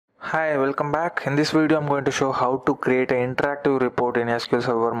Hi, welcome back. In this video, I'm going to show how to create an interactive report in SQL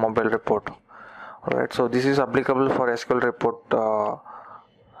Server mobile report. Alright, so this is applicable for SQL report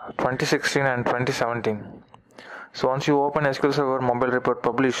 2016 and 2017. So once you open SQL Server mobile report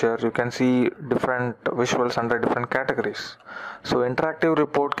publisher, you can see different visuals under different categories. So interactive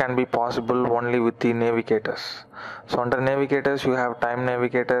report can be possible only with the navigators. So under navigators, you have time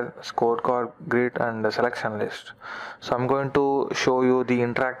navigator, scorecard, grid, and the selection list. So I'm going to show you the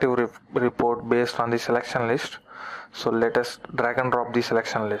interactive report based on the selection list. So let us drag and drop the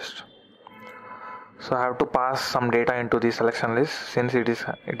selection list. So I have to pass some data into the selection list since it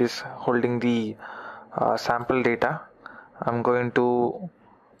is holding the sample data. I'm going to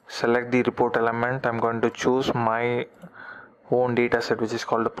select the report element. I'm going to choose my own data set, which is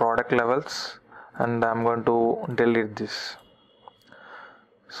called the product levels, and I'm going to delete this.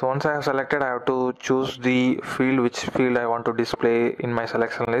 So once I have selected, I have to choose the field, which field I want to display in my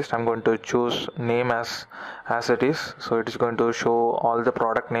selection list. I'm going to choose name as it is, so it is going to show all the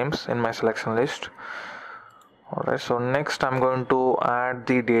product names in my selection list. Alright, so next I'm going to add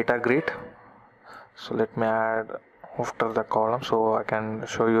the data grid. So let me add after the column so I can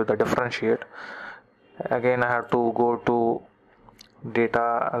show you the differentiate. Again, I have to go to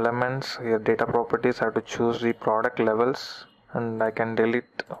data elements, here data properties. I have to choose the product levels and I can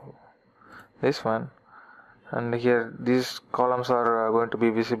delete this one, and here these columns are going to be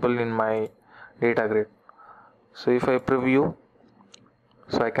visible in my data grid. So if I preview,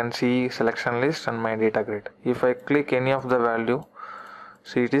 so I can see selection list and my data grid. If I click any of the value,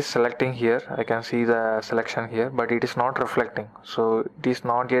 so it is selecting here. I can see the selection here, but it is not reflecting, so it is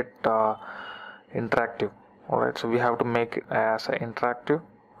not yet interactive. Alright, so we have to make it as interactive.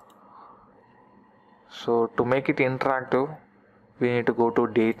 So to make it interactive, we need to go to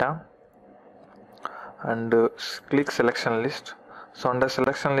data and click selection list. So under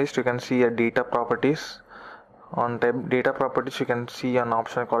selection list, you can see a data properties. On data properties, you can see an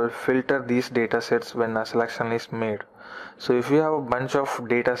option called filter these data sets when a selection is made. So if you have a bunch of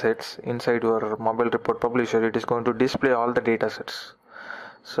data sets inside your mobile report publisher, it is going to display all the data sets.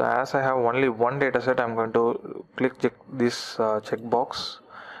 So as I have only one data set, I'm going to click this checkbox,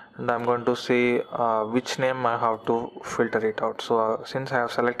 and I'm going to say which name I have to filter it out. So since I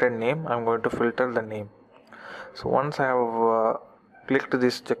have selected name, I'm going to filter the name. So once I have clicked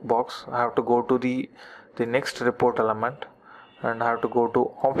this checkbox, I have to go to the next report element, and I have to go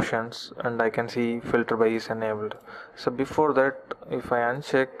to options, and I can see filter by is enabled. So before that, if I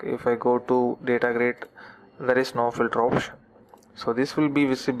uncheck, if I go to data grid, there is no filter option. So this will be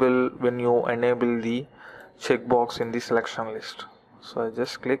visible when you enable the checkbox in the selection list. So I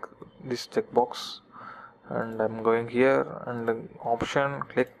just click this checkbox and I'm going here and option,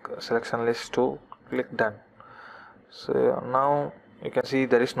 click selection list to click done. So now you can see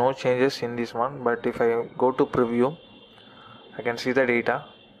there is no changes in this one, but if I go to preview, I can see the data.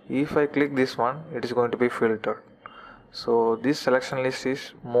 If I click this one, it is going to be filtered. So this selection list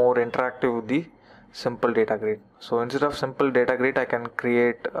is more interactive with the simple data grid. So instead of simple data grid, I can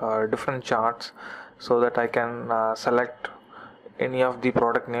create different charts so that I can select any of the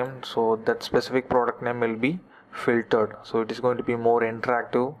product name, so that specific product name will be filtered. So it is going to be more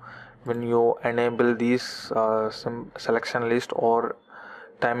interactive when you enable these selection list or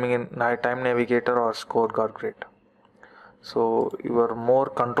time navigator or scorecard grid. So your more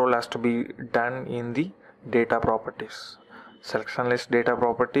control has to be done in the data properties, selection list data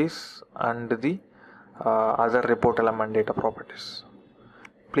properties, and the other report element data properties.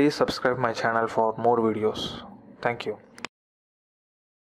 Please subscribe my channel for more videos. Thank you.